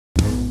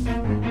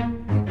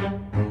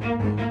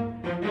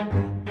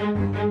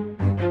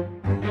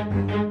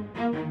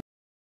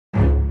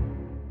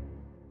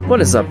What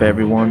is up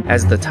everyone?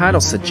 As the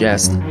title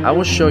suggests, I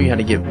will show you how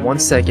to get 1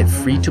 second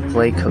free to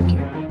play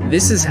cooking.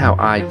 This is how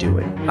I do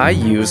it. I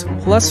use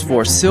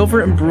 +4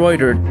 silver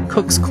embroidered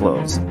cook's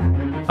clothes,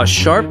 a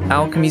sharp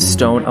alchemy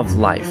stone of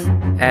life,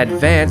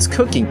 advanced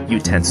cooking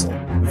utensil,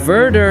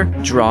 Werder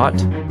draught,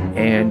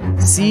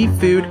 and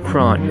seafood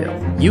cron mill.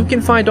 You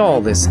can find all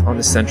this on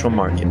the Central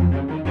Market.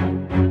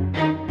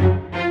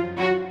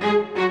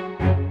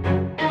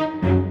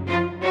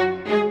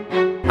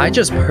 I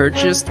just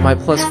purchased my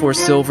 +4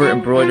 silver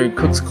embroidered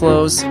cook's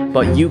clothes,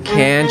 but you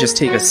can just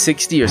take a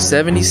 60 or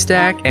 70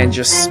 stack and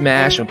just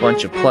smash a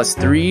bunch of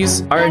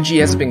 +3s. RNG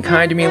hasn't been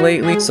kind to me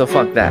lately, so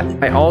fuck that.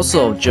 I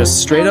also just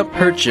straight up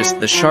purchased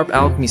the sharp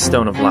alchemy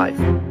stone of life.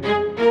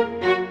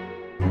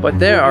 But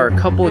there are a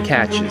couple of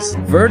catches.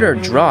 Werder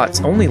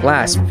draughts only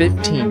last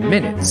 15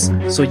 minutes,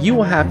 so you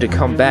will have to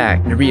come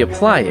back and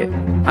reapply it.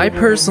 I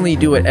personally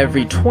do it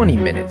every 20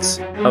 minutes.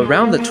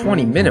 Around the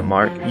 20-minute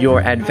mark, your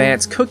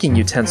advanced cooking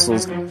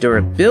utensils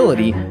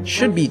durability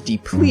should be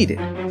depleted,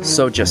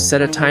 so just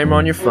set a timer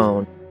on your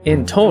phone.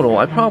 In total,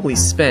 I probably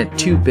spent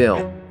 $2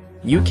 bill.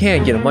 You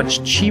can get a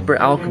much cheaper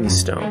alchemy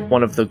stone,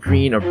 one of the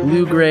green or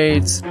blue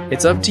grades.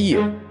 It's up to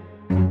you.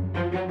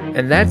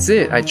 And that's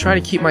it. I try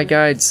to keep my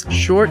guides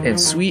short and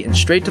sweet and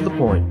straight to the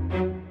point.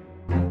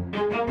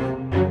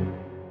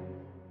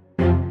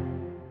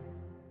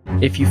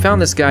 If you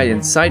found this guide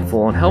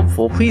insightful and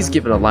helpful, please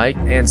give it a like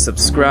and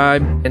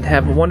subscribe, and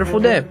have a wonderful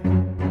day.